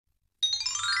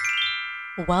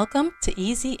Welcome to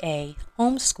EZA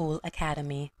Homeschool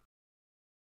Academy.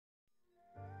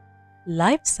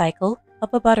 Life cycle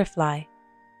of a butterfly.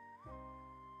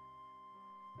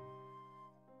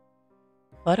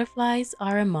 Butterflies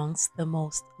are amongst the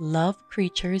most loved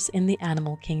creatures in the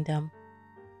animal kingdom.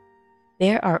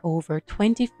 There are over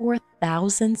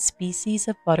 24,000 species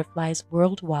of butterflies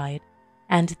worldwide,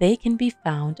 and they can be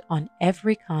found on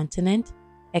every continent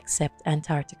except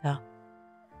Antarctica.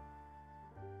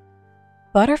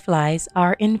 Butterflies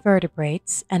are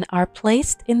invertebrates and are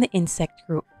placed in the insect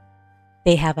group.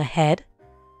 They have a head,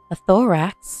 a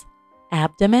thorax,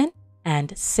 abdomen,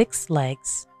 and 6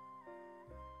 legs.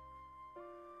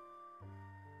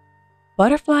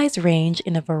 Butterflies range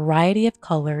in a variety of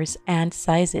colors and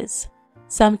sizes.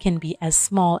 Some can be as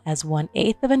small as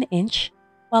 1/8 of an inch,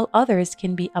 while others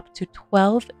can be up to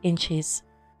 12 inches.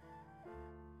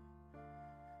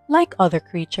 Like other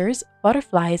creatures,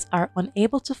 butterflies are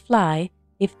unable to fly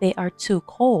if they are too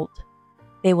cold.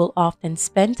 They will often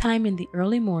spend time in the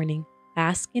early morning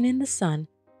basking in the sun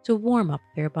to warm up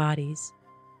their bodies.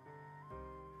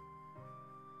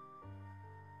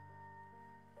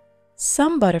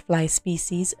 Some butterfly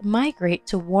species migrate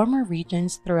to warmer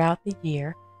regions throughout the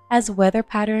year as weather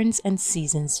patterns and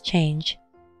seasons change.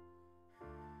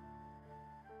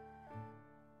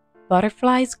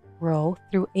 Butterflies grow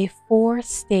through a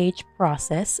 4-stage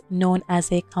process known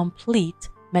as a complete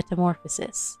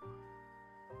metamorphosis.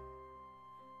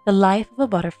 The life of a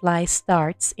butterfly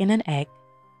starts in an egg.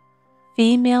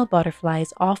 Female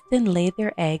butterflies often lay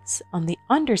their eggs on the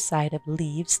underside of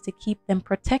leaves to keep them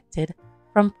protected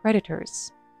from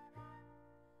predators.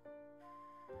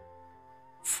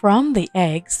 From the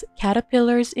eggs,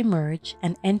 caterpillars emerge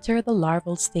and enter the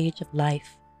larval stage of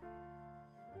life.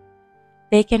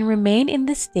 They can remain in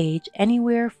this stage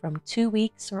anywhere from 2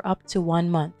 weeks or up to 1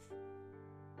 month.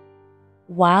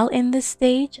 While in this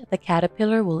stage, the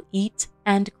caterpillar will eat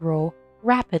and grow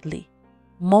rapidly,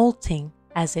 molting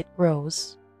as it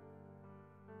grows.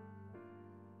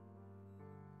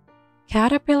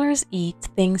 Caterpillars eat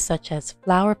things such as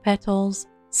flower petals,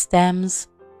 stems,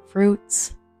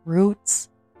 fruits, roots,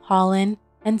 pollen,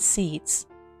 and seeds.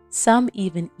 Some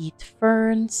even eat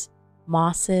ferns,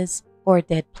 mosses, or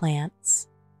dead plants.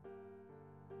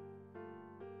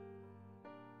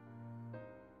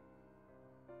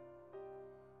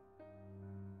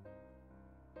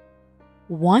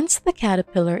 Once the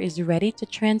caterpillar is ready to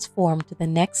transform to the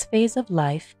next phase of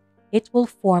life, it will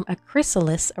form a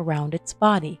chrysalis around its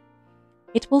body.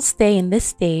 It will stay in this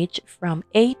stage from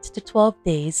 8 to 12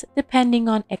 days depending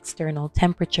on external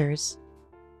temperatures.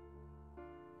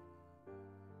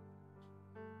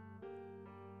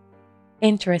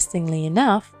 Interestingly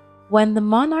enough, when the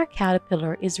monarch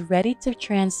caterpillar is ready to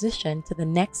transition to the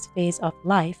next phase of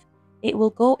life, it will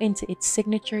go into its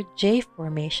signature J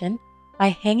formation by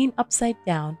hanging upside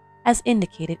down as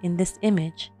indicated in this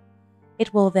image.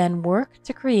 It will then work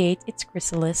to create its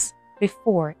chrysalis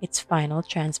before its final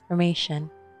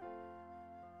transformation.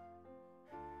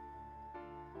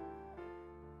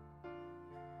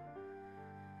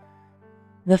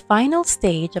 The final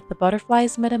stage of the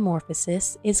butterfly's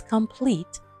metamorphosis is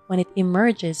complete when it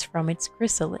emerges from its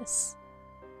chrysalis.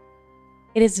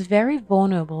 It is very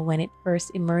vulnerable when it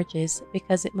first emerges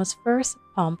because it must first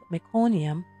pump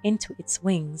meconium into its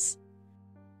wings.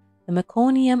 The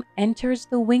meconium enters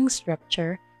the wing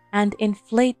structure and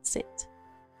inflates it.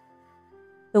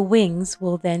 The wings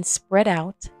will then spread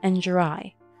out and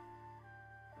dry.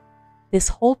 This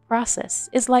whole process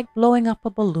is like blowing up a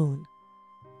balloon.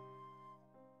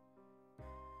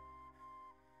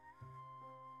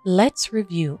 Let's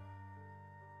review.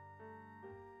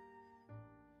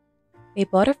 A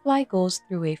butterfly goes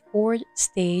through a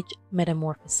 4-stage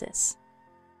metamorphosis.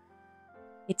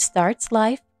 It starts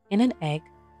life in an egg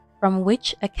from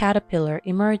which a caterpillar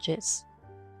emerges.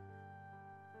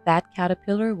 That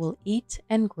caterpillar will eat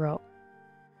and grow.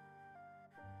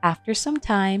 After some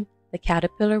time, the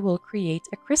caterpillar will create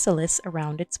a chrysalis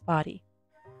around its body.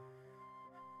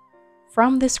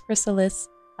 From this chrysalis,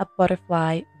 a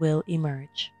butterfly will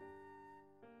emerge.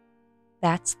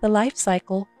 That's the life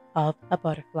cycle of a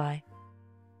butterfly.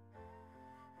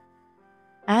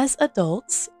 As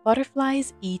adults,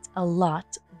 butterflies eat a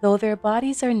lot, though their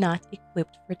bodies are not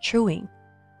equipped for chewing.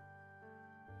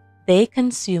 They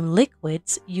consume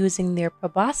liquids using their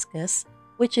proboscis,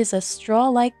 which is a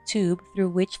straw-like tube through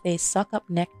which they suck up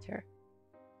nectar.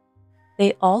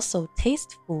 They also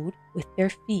taste food with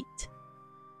their feet.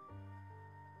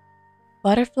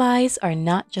 Butterflies are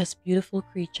not just beautiful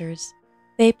creatures.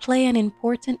 They play an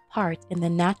important part in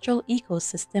the natural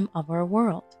ecosystem of our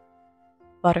world.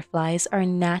 Butterflies are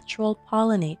natural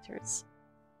pollinators.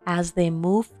 As they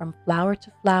move from flower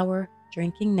to flower,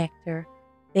 drinking nectar,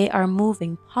 they are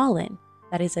moving pollen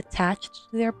that is attached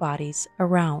to their bodies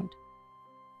around.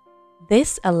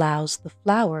 This allows the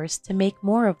flowers to make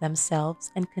more of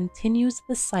themselves and continues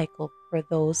the cycle for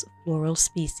those floral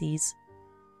species.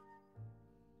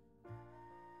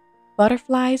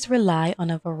 Butterflies rely on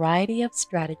a variety of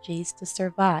strategies to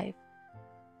survive.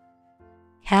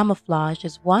 Camouflage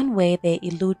is one way they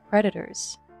elude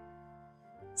predators.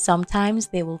 Sometimes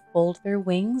they will fold their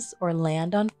wings or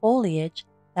land on foliage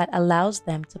that allows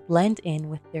them to blend in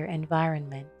with their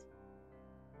environment.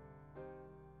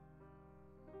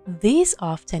 These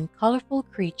often colorful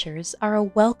creatures are a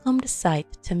welcomed sight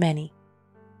to many.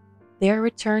 Their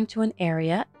return to an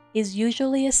area is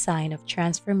usually a sign of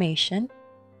transformation,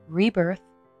 rebirth,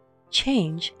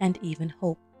 change, and even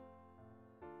hope.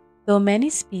 Though many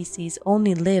species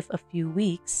only live a few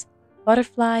weeks,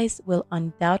 butterflies will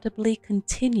undoubtedly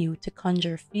continue to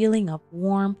conjure a feeling of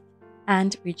warmth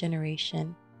and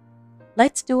regeneration.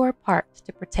 Let's do our part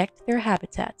to protect their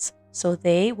habitats so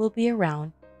they will be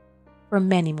around for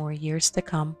many more years to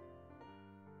come.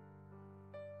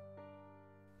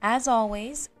 As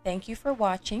always, thank you for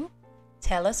watching.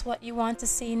 Tell us what you want to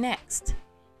see next.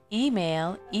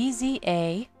 Email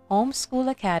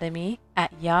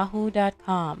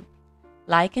ezahomeschoolacademy@yahoo.com.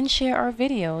 Like and share our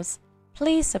videos.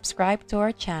 Please subscribe to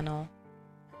our channel.